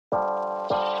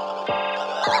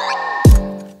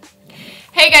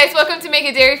Hey guys, welcome to Make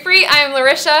It Dairy Free. I am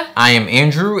Larisha. I am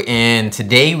Andrew, and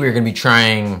today we're gonna be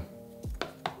trying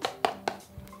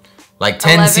like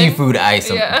 10 11? seafood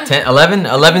items. Yeah.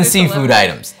 11 seafood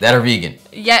items that are vegan.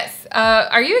 Yes.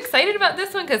 Are you excited about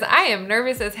this one? Because I am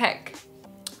nervous as heck.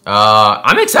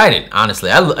 I'm excited,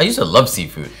 honestly. I used to love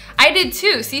seafood. I did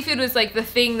too. Seafood was like the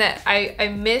thing that I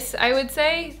miss, I would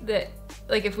say. That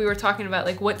like if we were talking about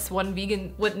like what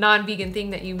non-vegan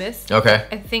thing that you miss. Okay.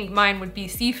 I think mine would be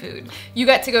seafood. You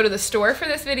got to go to the store for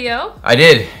this video. I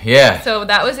did, yeah. So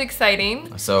that was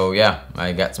exciting. So yeah,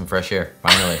 I got some fresh air,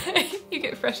 finally. You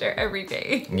get fresh air every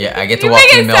day. Yeah, I get to walk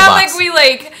in the mailbox. You make it sound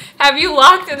like we like have you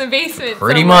locked in the basement.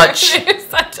 Pretty much. You're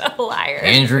such a liar.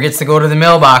 Andrew gets to go to the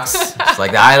mailbox. It's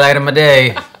like the highlight of my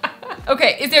day.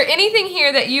 Okay, is there anything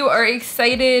here that you are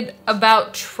excited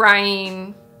about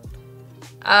trying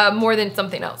more than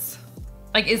something else?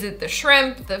 Like, is it the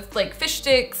shrimp, the like fish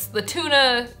sticks, the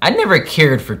tuna? I never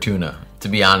cared for tuna, to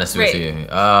be honest with you.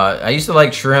 I used to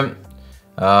like shrimp,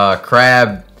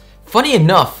 crab. Funny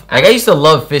enough, like I used to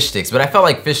love fish sticks, but I felt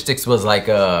like fish sticks was like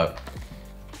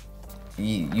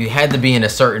you had to be in a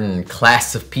certain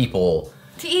class of people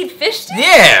to eat fish sticks?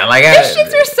 Yeah, like fish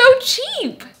sticks are so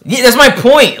cheap. Yeah, that's my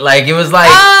point. Like it was like,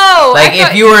 like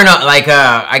if you were in a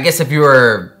I guess if you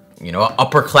were, you know, an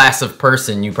upper class of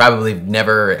person, you probably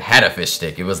never had a fish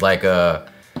stick. It was like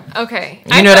okay.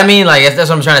 You know what I mean? Like that's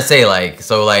what I'm trying to say. Like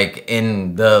so, like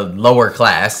in the lower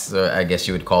class, I guess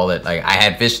you would call it. Like I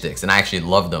had fish sticks, and I actually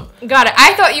loved them. Got it.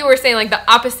 I thought you were saying like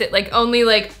the opposite. Like only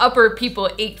like upper people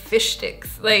ate fish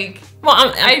sticks. Like well,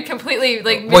 I completely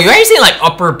like. Well, you're actually saying like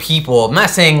upper people. I'm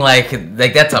not saying like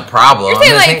that's a problem. You're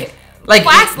saying like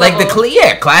class like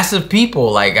level. Class of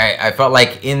people. Like I felt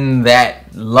like in that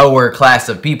lower class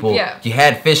of people, you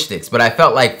had fish sticks, but I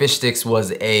felt like fish sticks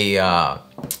was a.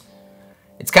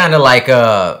 It's kind of like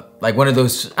one of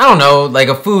those, I don't know, like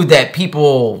a food that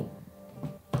people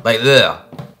like,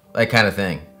 like kind of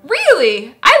thing.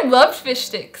 Really? I loved fish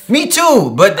sticks. Me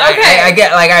too, but okay. I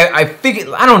get like I figured,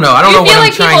 I don't know what I'm trying to say.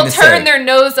 You feel like people turn their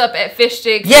nose up at fish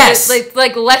sticks. Yes.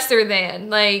 Like lesser than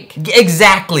like.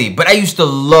 Exactly, but I used to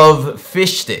love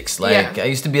fish sticks. Like I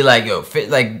used to be like, yo,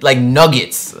 like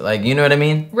nuggets. Like, you know what I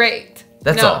mean? Right.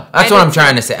 That's all. That's what I'm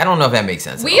trying to say. I don't know if that makes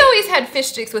sense. We always had fish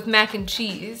sticks with mac and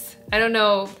cheese. I don't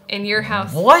know in your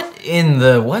house. What in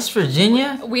the West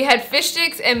Virginia? We had fish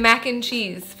sticks and mac and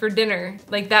cheese for dinner.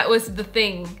 Like that was the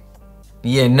thing.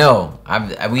 Yeah, no.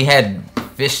 We had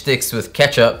fish sticks with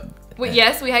ketchup. Well,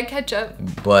 yes, we had ketchup.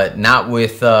 But not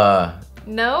with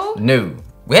No? No.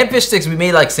 We had fish sticks. We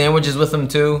made like sandwiches with them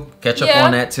too. Ketchup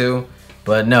on that too.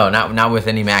 But no, not with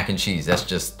any mac and cheese. That's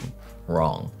just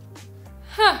wrong.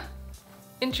 Huh.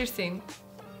 Interesting.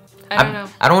 I don't know.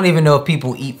 I don't even know if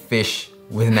people eat fish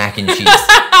with mac and cheese.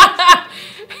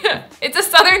 It's a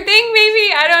southern thing,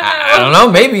 maybe? I don't know. I don't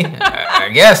know, maybe. I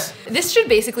guess. This should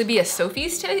basically be a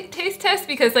Sophie's taste test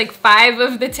because like 5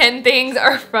 of the 10 things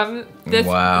are from this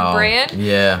brand.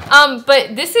 Yeah.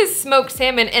 But this is smoked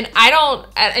salmon, and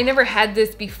I never had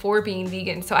this before being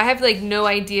vegan, so I have like no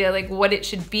idea like what it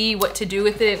should be, what to do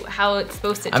with it, how it's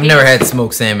supposed to taste. I've never had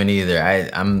smoked salmon either.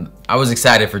 I was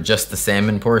excited for just the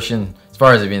salmon portion. As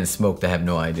far as it being smoked, I have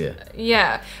no idea.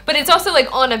 Yeah, but it's also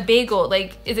like on a bagel.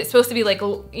 Like, is it supposed to be like,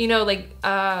 you know, like,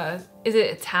 is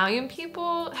it Italian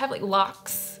people have like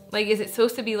locks? Like, is it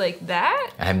supposed to be like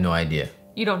that? I have no idea.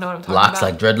 You don't know what I'm talking about? Locks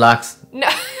like dreadlocks? No.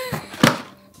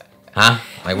 Huh?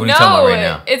 Like, what are you talking about right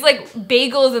now? It's like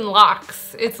bagels and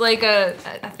locks. It's like I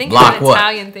think Lock it's an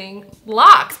Italian thing.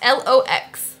 Locks,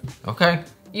 L-O-X. Okay.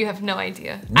 You have no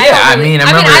idea. Yeah, I mean,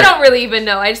 I don't really even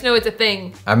know. I just know it's a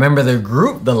thing. I remember the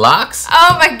group, the Locks.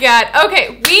 Oh my God.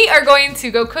 Okay, we are going to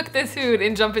go cook this food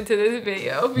and jump into this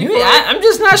video. I'm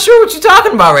just not sure what you're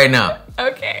talking about right now.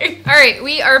 Okay. All right,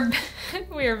 we are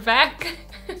back.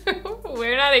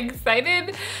 We're not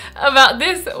excited about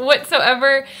this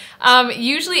whatsoever.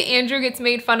 Usually Andrew gets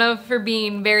made fun of for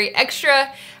being very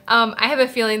extra. I have a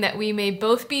feeling that we may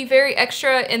both be very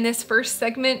extra in this first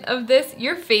segment of this.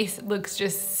 Your face looks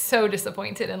just so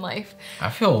disappointed in life. I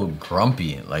feel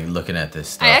grumpy, like, looking at this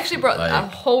stuff. I actually brought a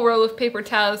whole roll of paper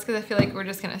towels because I feel like we're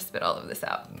just gonna spit all of this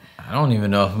out. I don't even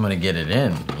know if I'm gonna get it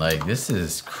in. Like, this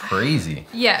is crazy.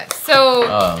 Yeah, so...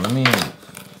 let me...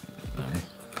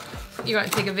 You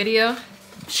want to take a video?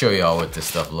 Show y'all what this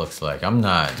stuff looks like. I'm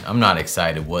not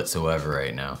excited whatsoever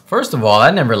right now. First of all,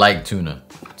 I never liked tuna.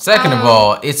 Second of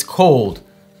all, it's cold,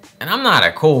 and I'm not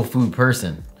a cold food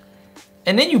person.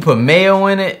 And then you put mayo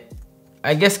in it.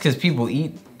 I guess because people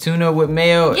eat tuna with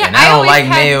mayo, and I don't like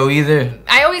mayo either.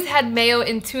 I always had mayo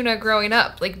in tuna growing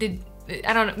up. Like,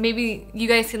 I don't know, maybe you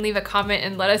guys can leave a comment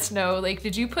and let us know. Like,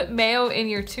 did you put mayo in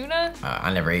your tuna?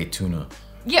 I never ate tuna.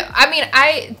 Yeah, I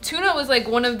mean, tuna was like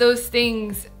one of those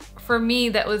things for me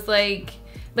that was like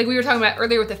we were talking about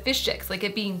earlier with the fish sticks, like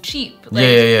it being cheap. Like,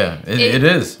 yeah. It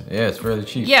is. Yeah, it's really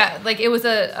cheap. Yeah, like it was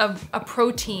a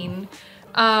protein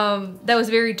that was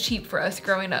very cheap for us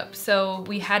growing up, so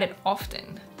we had it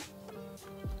often.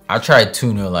 I tried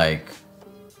tuna like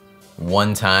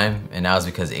one time, and that was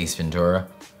because Ace Ventura.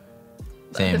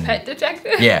 The pet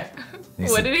detective? Yeah.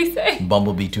 What did he say?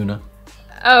 Bumblebee tuna.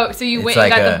 Oh, so you went and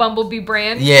got the Bumblebee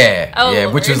brand? Yeah, oh, yeah,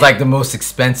 which was like the most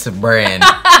expensive brand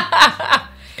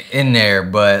in there.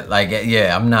 But like,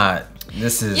 yeah, I'm not.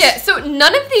 This is so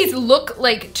none of these look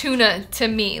like tuna to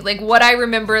me. Like what I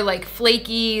remember, like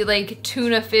flaky, like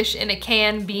tuna fish in a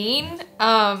can being.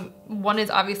 One is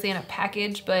obviously in a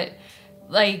package, but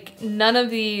like none of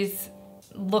these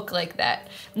look like that.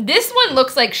 This one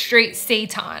looks like straight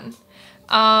seitan.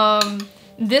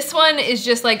 This one is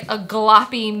just like a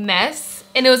gloppy mess,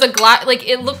 and it was like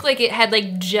it looked like it had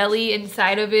like jelly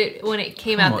inside of it when it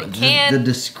came out the can. The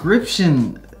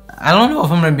description. I don't know if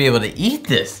I'm gonna be able to eat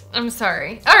this. I'm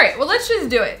sorry. All right, well, let's just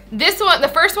do it. This one, the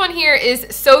first one here is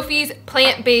Sophie's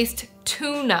plant-based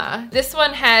tuna. This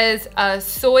one has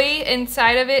soy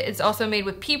inside of it. It's also made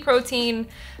with pea protein,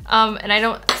 and I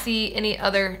don't see any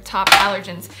other top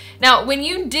allergens. Now, when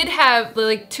you did have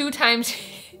like 2 times,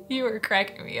 you were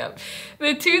cracking me up.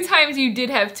 The 2 times you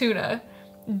did have tuna,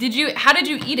 how did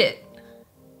you eat it?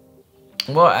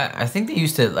 Well, I think they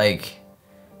used to like,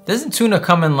 doesn't tuna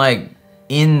come in like,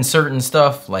 in certain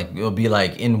stuff, like it'll be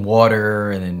like in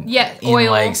water and then in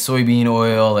oil. like soybean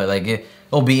oil, or like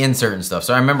it'll be in certain stuff.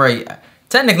 So I remember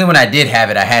technically when I did have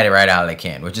it, I had it right out of the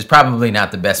can, which is probably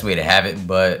not the best way to have it,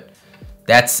 but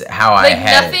that's how I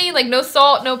had nothing, it. like no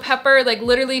salt, no pepper, like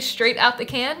literally straight out the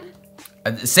can?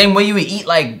 Same way you would eat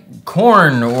like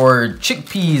corn or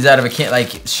chickpeas out of a can, like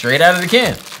straight out of the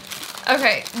can.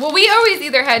 Okay, well we always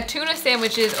either had tuna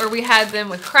sandwiches or we had them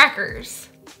with crackers.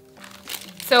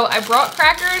 So I brought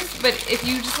crackers, but if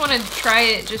you just want to try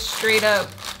it just straight up.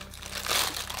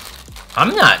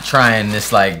 I'm not trying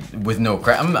this like with no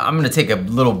crack. I'm gonna take a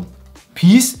little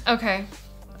piece. Okay.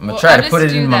 I'm gonna try to put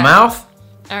it in my mouth.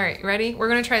 All right, ready? We're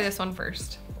gonna try this one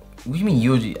first. What do you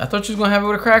mean I thought you was gonna have it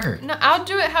with a cracker. No, I'll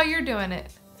do it how you're doing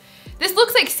it. This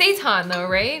looks like seitan though,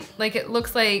 right? Like it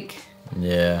looks like.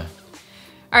 Yeah.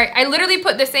 All right, I literally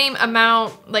put the same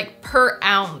amount, like per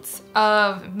ounce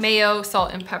of mayo,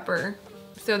 salt, and pepper.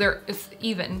 So it's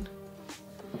even.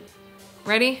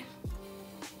 Ready?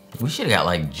 We should have got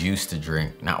like juice to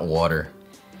drink, not water.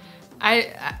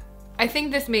 I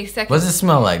think this may second. What does it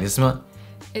smell like?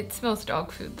 It smells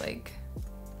dog food like.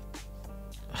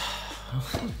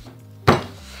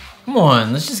 Come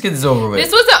on, let's just get this over with.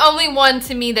 This was the only one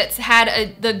to me that's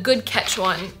had the good catch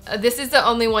one. This is the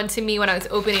only one to me when I was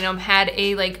opening them had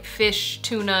a like fish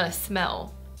tuna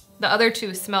smell. The other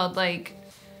 2 smelled like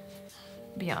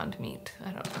Beyond Meat.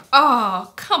 I don't know.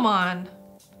 Oh, come on.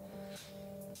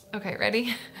 Okay,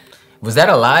 ready? Was that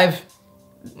alive?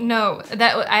 No,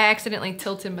 I accidentally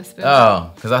tilted my spoon.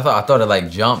 Oh, because I thought it like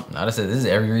jumped. I just said this is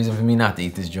every reason for me not to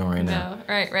eat this joint right now. No. All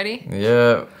right, ready?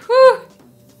 Yeah. Whew.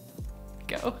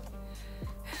 Go.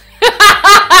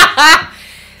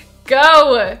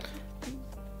 Go.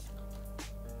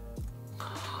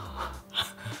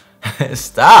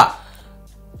 Stop.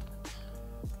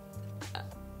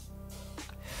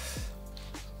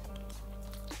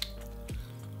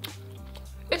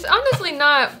 It's honestly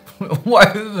not. Why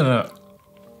isn't it?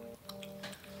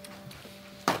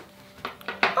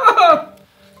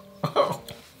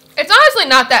 It's honestly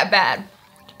not that bad.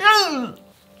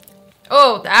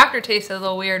 Oh, the aftertaste is a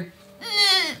little weird.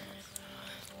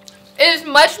 It is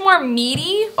much more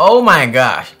meaty. Oh my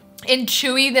gosh. And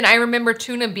chewy than I remember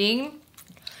tuna being.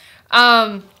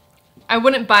 I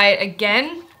wouldn't buy it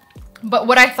again, but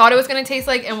what I thought it was gonna taste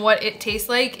like and what it tastes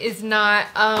like is not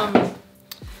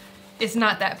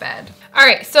that bad. All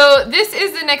right, so this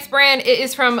is the next brand. It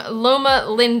is from Loma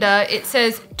Linda. It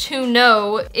says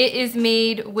Tuna. It is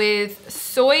made with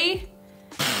soy,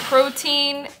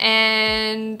 protein,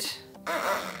 and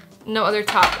no other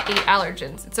top 8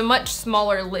 allergens. It's a much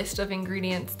smaller list of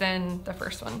ingredients than the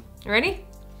first one. You ready?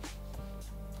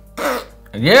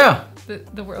 Yeah.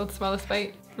 The world's smallest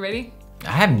bite. Ready?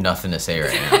 I have nothing to say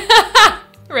right now.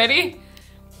 Ready?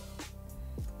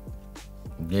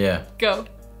 Yeah. Go.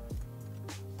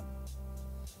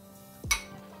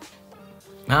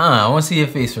 I want to see your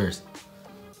face first.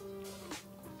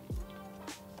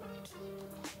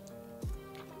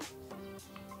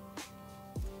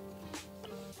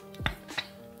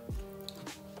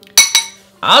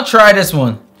 I'll try this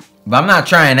one, but I'm not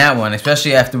trying that one,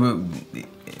 especially after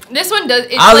This one does.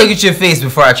 I'll look at your face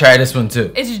before I try this one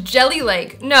too. It's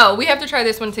jelly-like. No, we have to try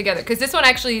this one together because this one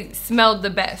actually smelled the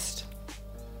best.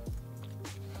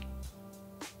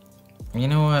 You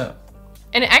know what?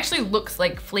 And it actually looks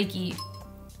like flaky.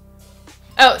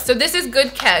 Oh, so this is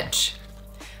Good Catch.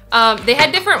 They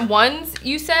had different ones,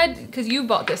 you said, because you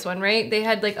bought this one, right? They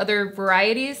had like other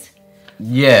varieties.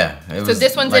 Yeah. So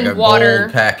this one's like in a water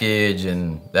gold package,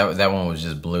 and that one was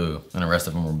just blue, and the rest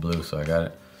of them were blue, so I got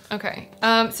it. Okay.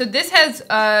 So this has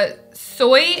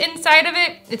soy inside of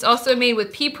it. It's also made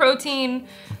with pea protein,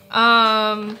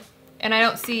 and I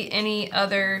don't see any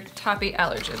other toppy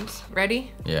allergens.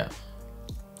 Ready? Yeah.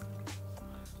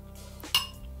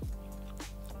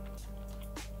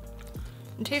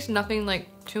 It tastes nothing like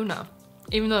tuna,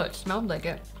 even though it smelled like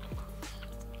it.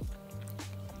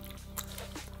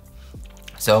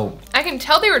 So I can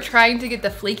tell they were trying to get the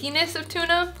flakiness of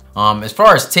tuna. as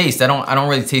far as taste, I don't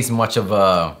really taste much of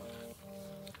a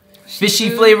fishy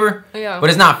flavor. Yeah. But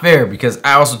it's not fair because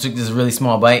I also took this really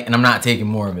small bite and I'm not taking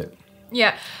more of it.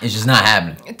 Yeah. It's just not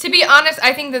happening. To be honest,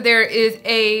 I think that there is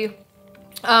a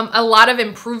lot of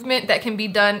improvement that can be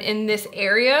done in this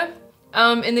area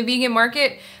in the vegan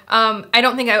market. I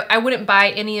don't think I wouldn't buy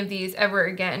any of these ever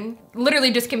again.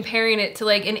 Literally just comparing it to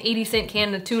like an 80-cent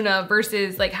can of tuna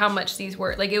versus like how much these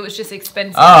were. Like it was just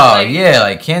expensive. Oh, like, yeah,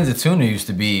 like cans of tuna used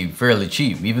to be fairly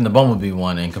cheap. Even the Bumblebee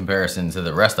one in comparison to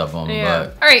the rest of them. Yeah.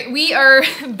 But All right, we are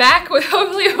back with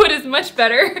hopefully what is much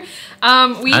better.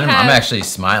 I'm actually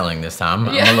smiling this time.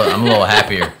 Yeah. I'm a little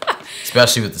happier.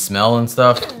 Especially with the smell and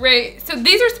stuff. Right, so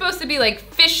these are supposed to be like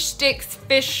fish sticks,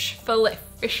 fish fillet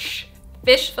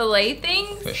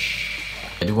things.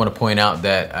 I do want to point out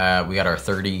that we got our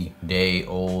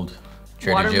 30-day-old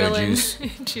Trader Joe Watermelon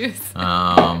juice.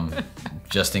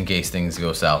 Just in case things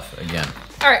go south again.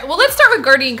 All right, well, let's start with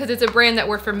Gardein because it's a brand that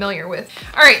we're familiar with.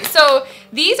 All right, so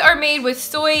these are made with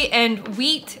soy and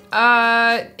wheat.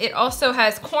 It also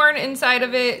has corn inside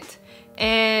of it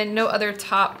and no other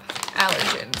top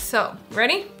allergens. So,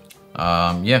 ready?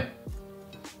 Yeah.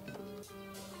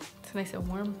 It's nice and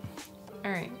warm. All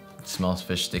right. It smells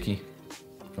fish sticky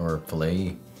or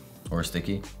filet or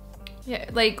sticky. Yeah,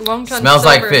 like Long John Smells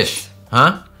Silver's. like fish.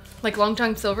 Huh? Like Long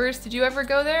John Silver's. Did you ever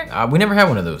go there? We never had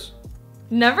one of those.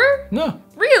 Never? No.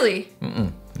 Really?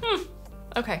 Mm-mm.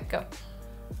 Okay, go.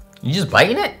 You just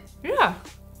biting it? Yeah.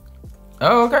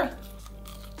 Oh, okay.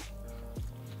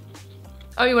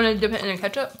 Oh, you want to dip it in a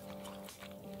ketchup?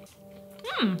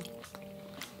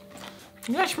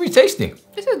 Yeah, it's pretty tasty.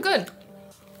 This is good.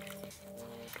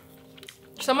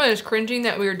 Someone is cringing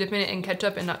that we were dipping it in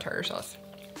ketchup and not tartar sauce.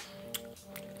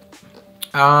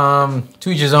 To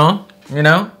each his own, you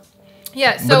know?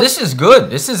 Yeah, so. But this is good.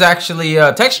 This is actually,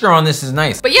 texture on this is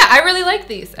nice. But yeah, I really like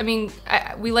these. I mean,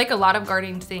 we like a lot of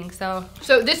Gardein things, so.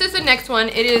 So this is the next one.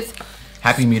 It is.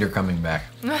 Happy meter coming back.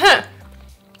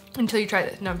 Until you try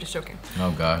this. No, I'm just joking. Oh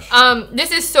gosh.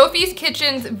 This is Sophie's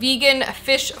Kitchen's vegan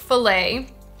fish fillet.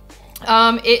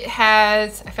 It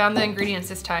has, I found the ingredients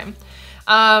this time.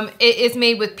 It is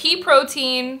made with pea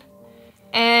protein,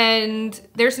 and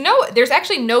there's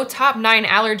actually no top 9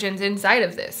 allergens inside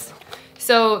of this.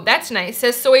 So that's nice. It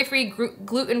says soy-free,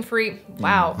 gluten-free.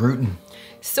 Wow. Gluten.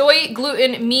 Soy,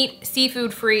 gluten, meat,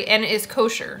 seafood-free, and is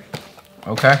kosher.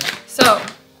 Okay. So,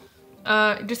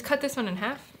 just cut this one in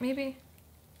half, maybe?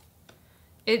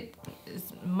 It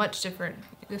is much different.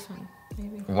 This one,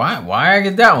 maybe. Why I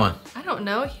get that one? I don't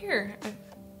know. Here.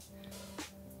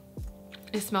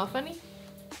 It smell funny?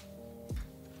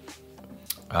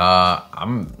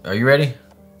 Are you ready?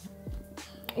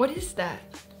 What is that?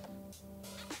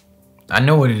 I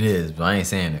know what it is, but I ain't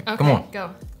saying it. Okay, Come on.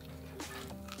 Go.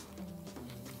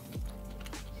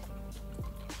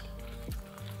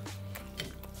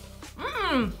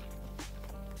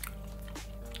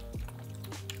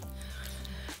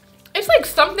 It's like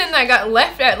something that got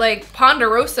left at like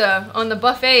Ponderosa on the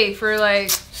buffet for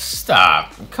like.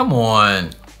 Stop. Come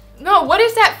on. No, what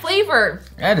is that flavor?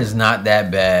 That is not that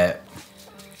bad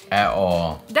at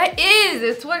all. That is.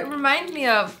 It's what it reminds me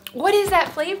of. What is that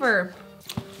flavor?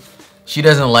 She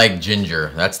doesn't like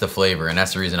ginger. That's the flavor, and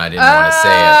that's the reason I didn't want to say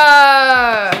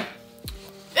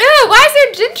it. Ew, why is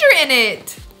there ginger in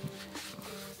it?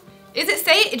 Is it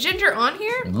say ginger on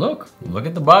here? Look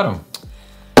at the bottom.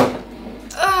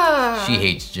 She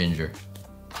hates ginger.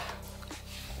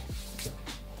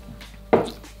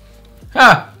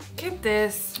 Ha! Get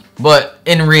this. But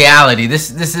in reality,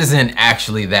 this isn't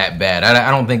actually that bad. I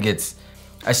don't think it's.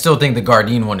 I still think the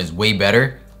Gardein one is way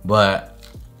better, but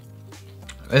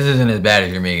this isn't as bad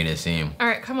as you're making it seem. All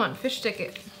right, come on, fish stick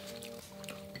it.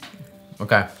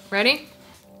 Okay. Ready?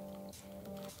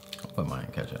 I'll put mine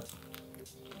in ketchup.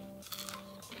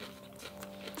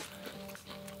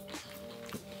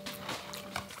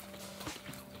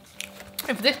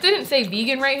 If this didn't say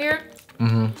vegan right here,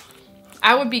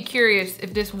 I would be curious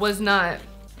if this was not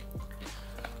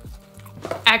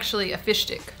actually a fish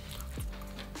stick.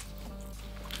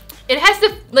 It has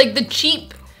the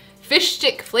cheap fish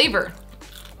stick flavor.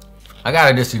 I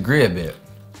gotta disagree a bit.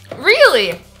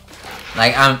 Really?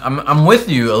 Like I'm with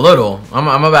you a little.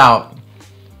 I'm about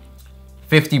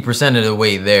 50% of the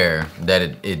way there that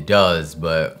it does,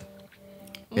 but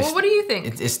well, what do you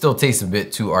think? It still tastes a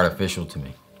bit too artificial to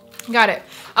me. Got it.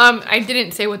 I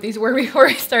didn't say what these were before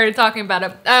I started talking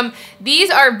about them. These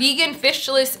are vegan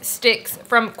fishless sticks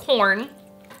from Quorn.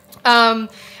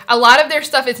 A lot of their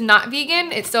stuff is not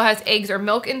vegan. It still has eggs or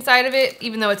milk inside of it,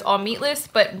 even though it's all meatless,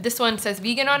 but this one says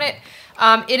vegan on it.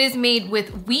 It is made with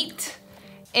wheat,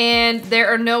 and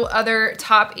there are no other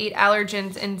top 8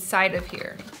 allergens inside of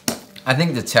here. I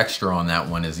think the texture on that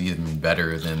one is even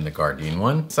better than the Gardein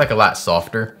one. It's like a lot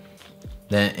softer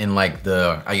than in like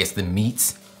I guess the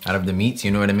meats, out of the meats,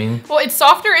 you know what I mean? Well, it's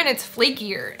softer and it's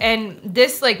flakier, and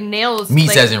this like nails. Meats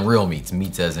like, as in real meats,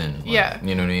 meats as in, like, yeah.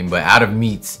 You know what I mean? But out of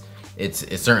meats,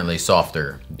 it's certainly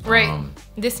softer. Right,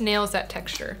 this nails that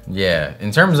texture. Yeah,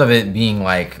 in terms of it being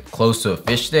like close to a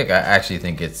fish stick, I actually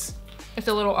think it's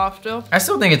a little off still. I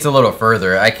still think it's a little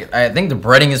further. I think the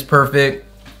breading is perfect.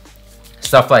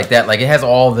 Stuff like that. Like it has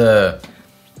all the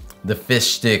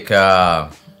fish stick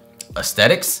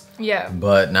aesthetics. Yeah.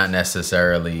 But not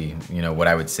necessarily, you know, what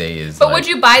I would say is. But like, would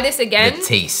you buy this again? The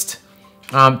taste.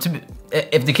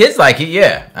 If the kids like it,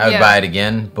 yeah, I would buy it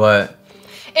again. But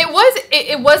it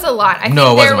was a lot. I think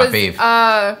it wasn't my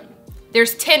fave.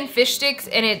 There's 10 fish sticks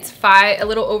and it's a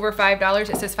little over $5.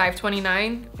 It says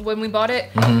 $5.29 when we bought it.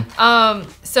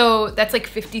 So that's like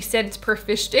 50 cents per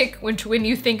fish stick, which when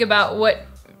you think about what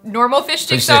normal fish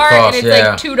sticks are, cost, and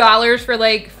it's like $2 for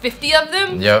like 50 of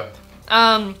them. Yep.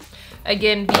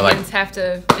 Again, vegans have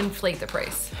to inflate the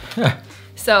price.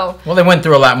 So. Well, they went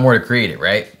through a lot more to create it,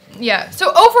 right? Yeah. So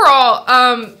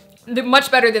overall, much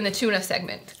better than the tuna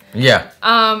segment. Yeah.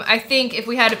 I think if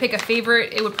we had to pick a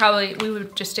favorite, we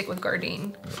would just stick with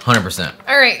Gardein. 100%.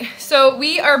 All right, so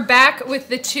we are back with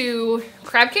the 2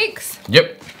 crab cakes.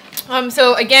 Yep.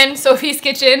 So again, Sophie's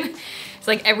Kitchen. It's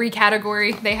like every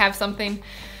category, they have something.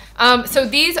 So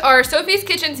these are Sophie's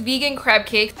Kitchen's vegan crab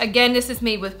cakes. Again, this is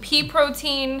made with pea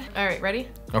protein. All right, ready?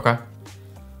 Okay.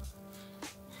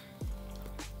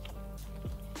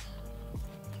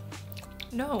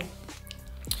 No.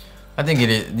 I think it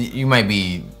is. You might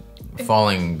be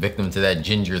falling victim to that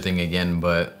ginger thing again,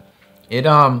 but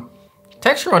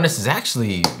texture on this is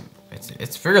actually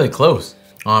it's fairly close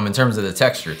in terms of the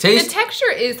texture. Taste. The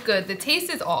texture is good. The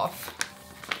taste is off.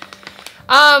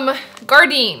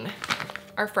 Gardein,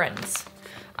 our friends.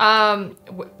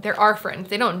 They're our friends.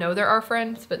 They don't know they're our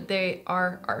friends, but they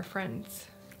are our friends.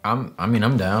 I'm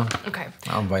down. Okay.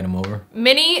 I'll invite them over.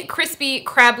 Mini crispy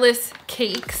crabless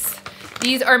cakes.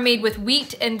 These are made with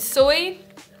wheat and soy.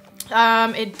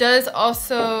 It does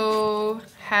also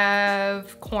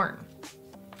have corn.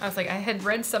 I was like, I had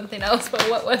read something else, but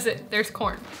what was it? There's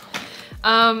corn.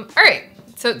 All right,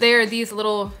 so they are these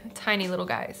little, tiny little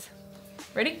guys.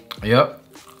 Ready? Yep.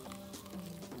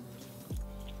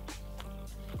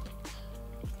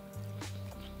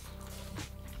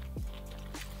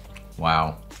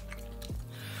 Wow.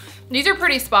 These are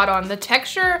pretty spot on. The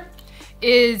texture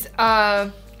is,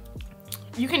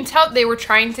 you can tell they were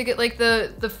trying to get like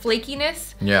the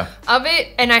flakiness of it.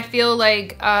 And I feel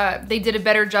like they did a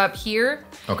better job here.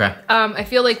 Okay. I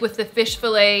feel like with the fish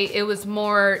fillet, it was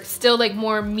still like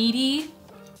more meaty,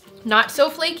 not so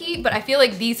flaky, but I feel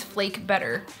like these flake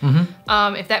better,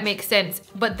 if that makes sense.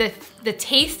 But the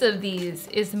taste of these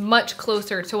is much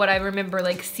closer to what I remember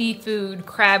like seafood,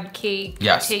 crab cake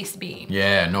taste being.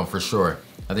 Yeah, no, for sure.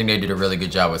 I think they did a really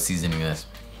good job with seasoning this.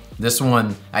 This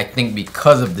one, I think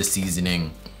because of the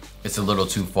seasoning, it's a little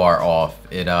too far off.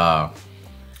 They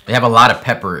have a lot of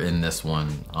pepper in this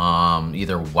one.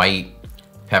 Either white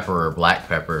pepper or black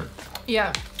pepper.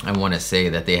 Yeah. I want to say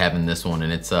that they have in this one,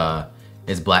 and it's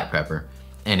black pepper.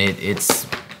 And it's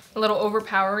a little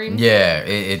overpowering. Yeah,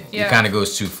 it kind of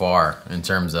goes too far in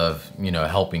terms of, you know,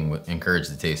 helping encourage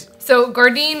the taste. So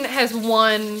Gardein has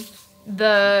won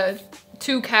the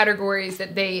 2 categories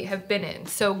that they have been in.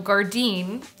 So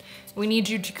Gardein, we need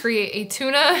you to create a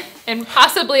tuna and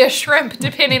possibly a shrimp,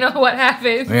 depending on what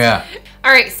happens. Yeah.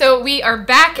 All right, so we are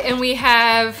back and we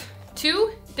have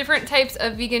 2 different types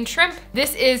of vegan shrimp.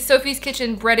 This is Sophie's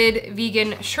Kitchen breaded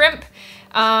vegan shrimp.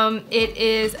 It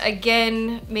is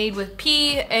again made with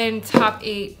pea and top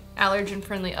 8 allergen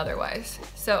friendly otherwise.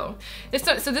 So this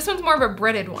one's more of a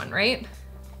breaded one, right?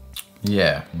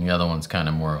 Yeah, and the other one's kind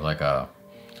of more of like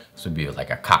this would be like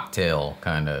a cocktail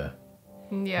kind of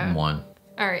one.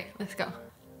 All right, let's go.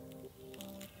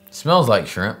 Smells like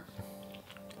shrimp.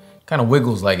 Kind of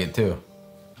wiggles like it too.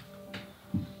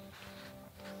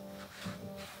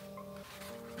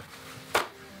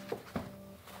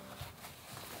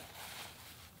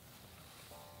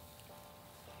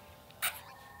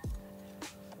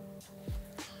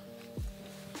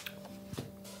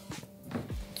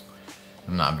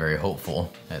 I'm not very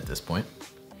hopeful at this point.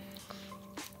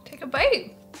 Take a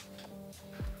bite.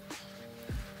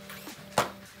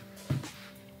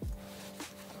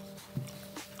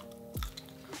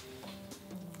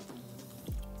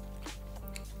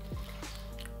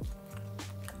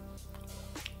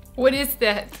 What is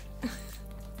that?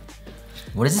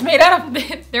 What is this made out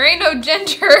of? There ain't no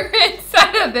ginger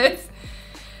inside of this.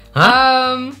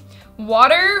 Huh?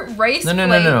 Water, rice flakes.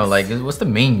 No. Like, what's the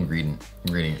main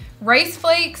ingredient? Rice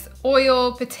flakes,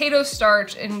 oil, potato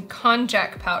starch, and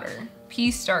konjac powder. Pea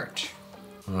starch.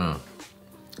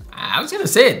 I was gonna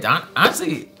say it.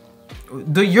 Honestly,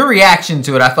 your reaction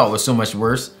to it, I thought was so much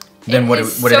worse than what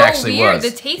it actually was.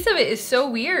 The taste of it is so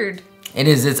weird. It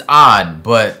is. It's odd,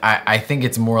 but I think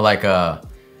it's more like a.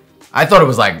 I thought it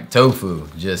was like tofu,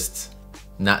 just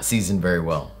not seasoned very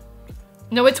well.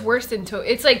 No, it's worse than tofu.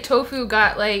 It's like tofu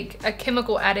got like a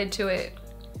chemical added to it.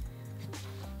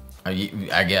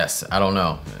 I guess. I don't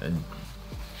know.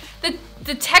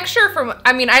 The texture from,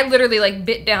 I mean, I literally like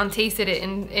bit down, tasted it,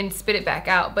 and spit it back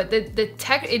out. But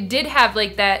it did have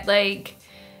like that, like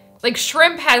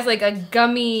shrimp has like a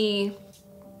gummy,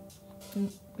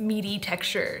 meaty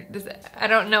texture. I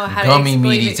don't know how to explain it. Gummy,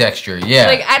 meaty texture, yeah.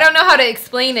 Like, I don't know how to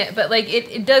explain it, but like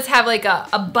it does have like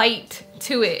a bite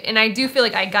to it. And I do feel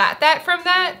like I got that from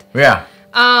that. Yeah.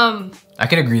 I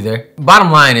can agree there.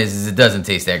 Bottom line is it doesn't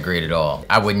taste that great at all.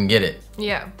 I wouldn't get it.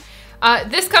 Yeah.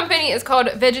 This company is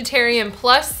called Vegetarian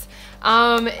Plus.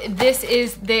 This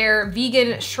is their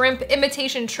vegan shrimp,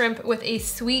 imitation shrimp with a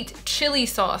sweet chili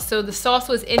sauce. So the sauce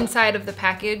was inside of the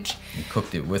package. You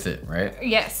cooked it with it, right?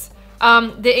 Yes.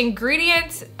 The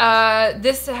ingredients,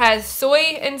 this has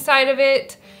soy inside of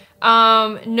it.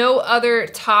 No other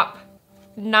top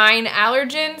 9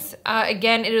 allergens.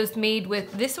 Again, it was made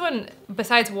with this one,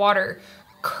 besides water,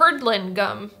 curdlan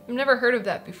gum. I've never heard of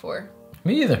that before.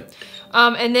 Me either.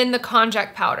 And then the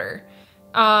konjac powder,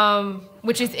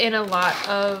 which is in a lot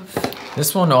of...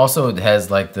 This one also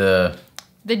has like the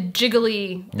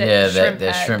jiggly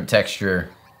that shrimp texture,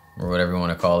 or whatever you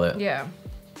want to call it. Yeah.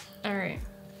 All right.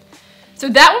 So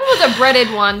that one was a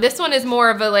breaded one. This one is more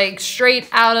of a like straight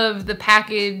out of the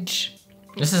package.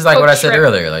 This is like what I said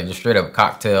earlier, like just straight up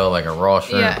cocktail, like a raw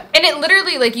shrimp. Yeah, and it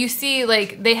literally, like, you see,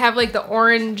 like, they have like the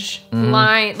orange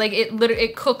line, like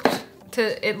it cooked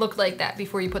to, it looked like that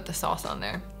before you put the sauce on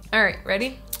there. All right,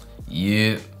 ready?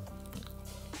 Yeah.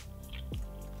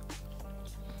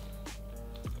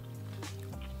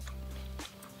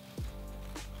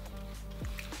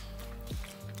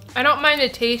 I don't mind the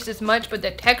taste as much, but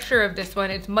the texture of this one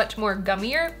is much more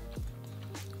gummier.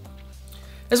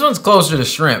 This one's closer to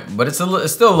shrimp, but it's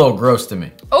still a little gross to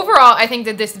me. Overall, I think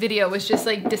that this video was just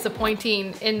like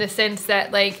disappointing in the sense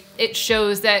that like it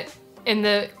shows that in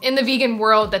the vegan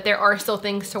world that there are still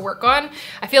things to work on.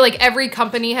 I feel like every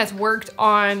company has worked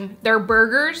on their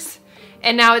burgers,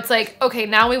 and now it's like, okay,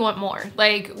 now we want more.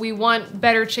 Like, we want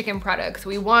better chicken products.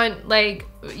 We want, like,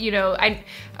 you know,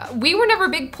 we were never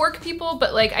big pork people,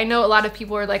 but like I know a lot of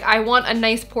people are like, I want a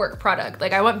nice pork product.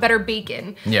 Like, I want better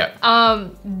bacon. Yeah.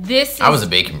 I was a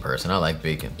bacon person. I like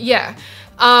bacon. Yeah.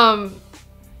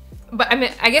 But I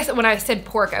mean, I guess when I said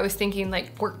pork, I was thinking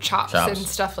like pork chops. And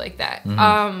stuff like that.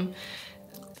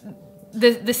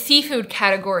 The seafood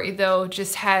category though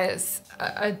just has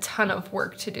a ton of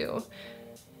work to do.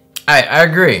 I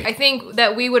agree. I think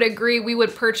that we would agree we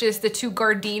would purchase the 2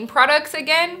 Gardein products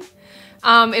again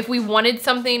if we wanted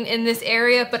something in this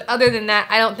area. But other than that,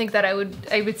 I don't think that I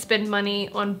would spend money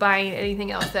on buying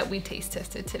anything else that we taste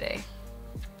tested today.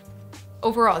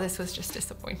 Overall, this was just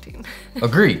disappointing.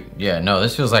 Agreed. Yeah, no,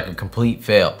 this feels like a complete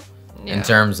fail in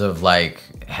terms of like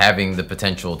having the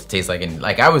potential to taste like any.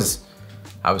 Like I was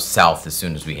south as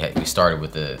soon as we started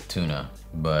with the tuna,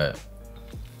 but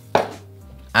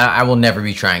I will never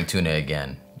be trying tuna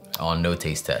again on no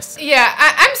taste tests. Yeah,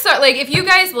 I'm sorry. Like, if you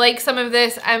guys like some of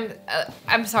this,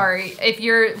 I'm sorry. If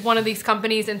you're one of these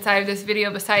companies inside of this video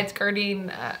besides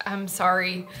Gardein, I'm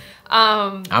sorry.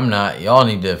 I'm not. Y'all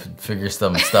need to figure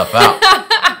some stuff out.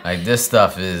 Like, this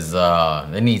stuff is,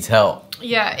 it needs help.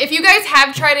 Yeah, if you guys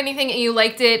have tried anything and you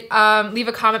liked it, leave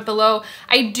a comment below.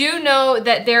 I do know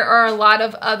that there are a lot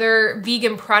of other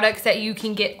vegan products that you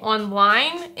can get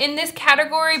online in this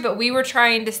category, but we were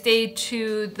trying to stay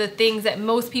to the things that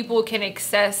most people can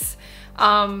access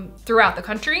throughout the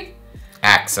country.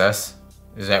 Access.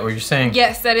 Is that what you're saying?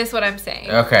 Yes, that is what I'm saying.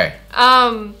 Okay.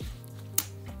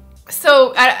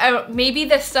 So maybe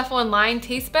the stuff online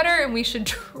tastes better and we should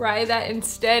try that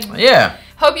instead. Yeah.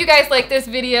 Hope you guys liked this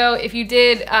video. If you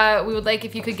did, we would like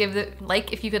if you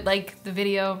could like the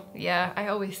video. Yeah, I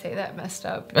always say that messed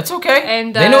up. That's okay.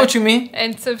 And they know what you mean.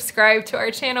 And subscribe to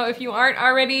our channel if you aren't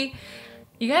already.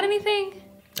 You got anything?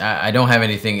 I don't have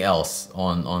anything else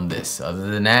on this.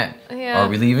 Other than that, Yeah. Are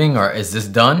we leaving or is this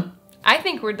done? I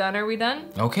think we're done. Are we done?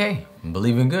 Okay. I'm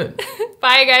believing good.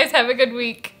 Bye guys. Have a good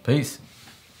week. Peace.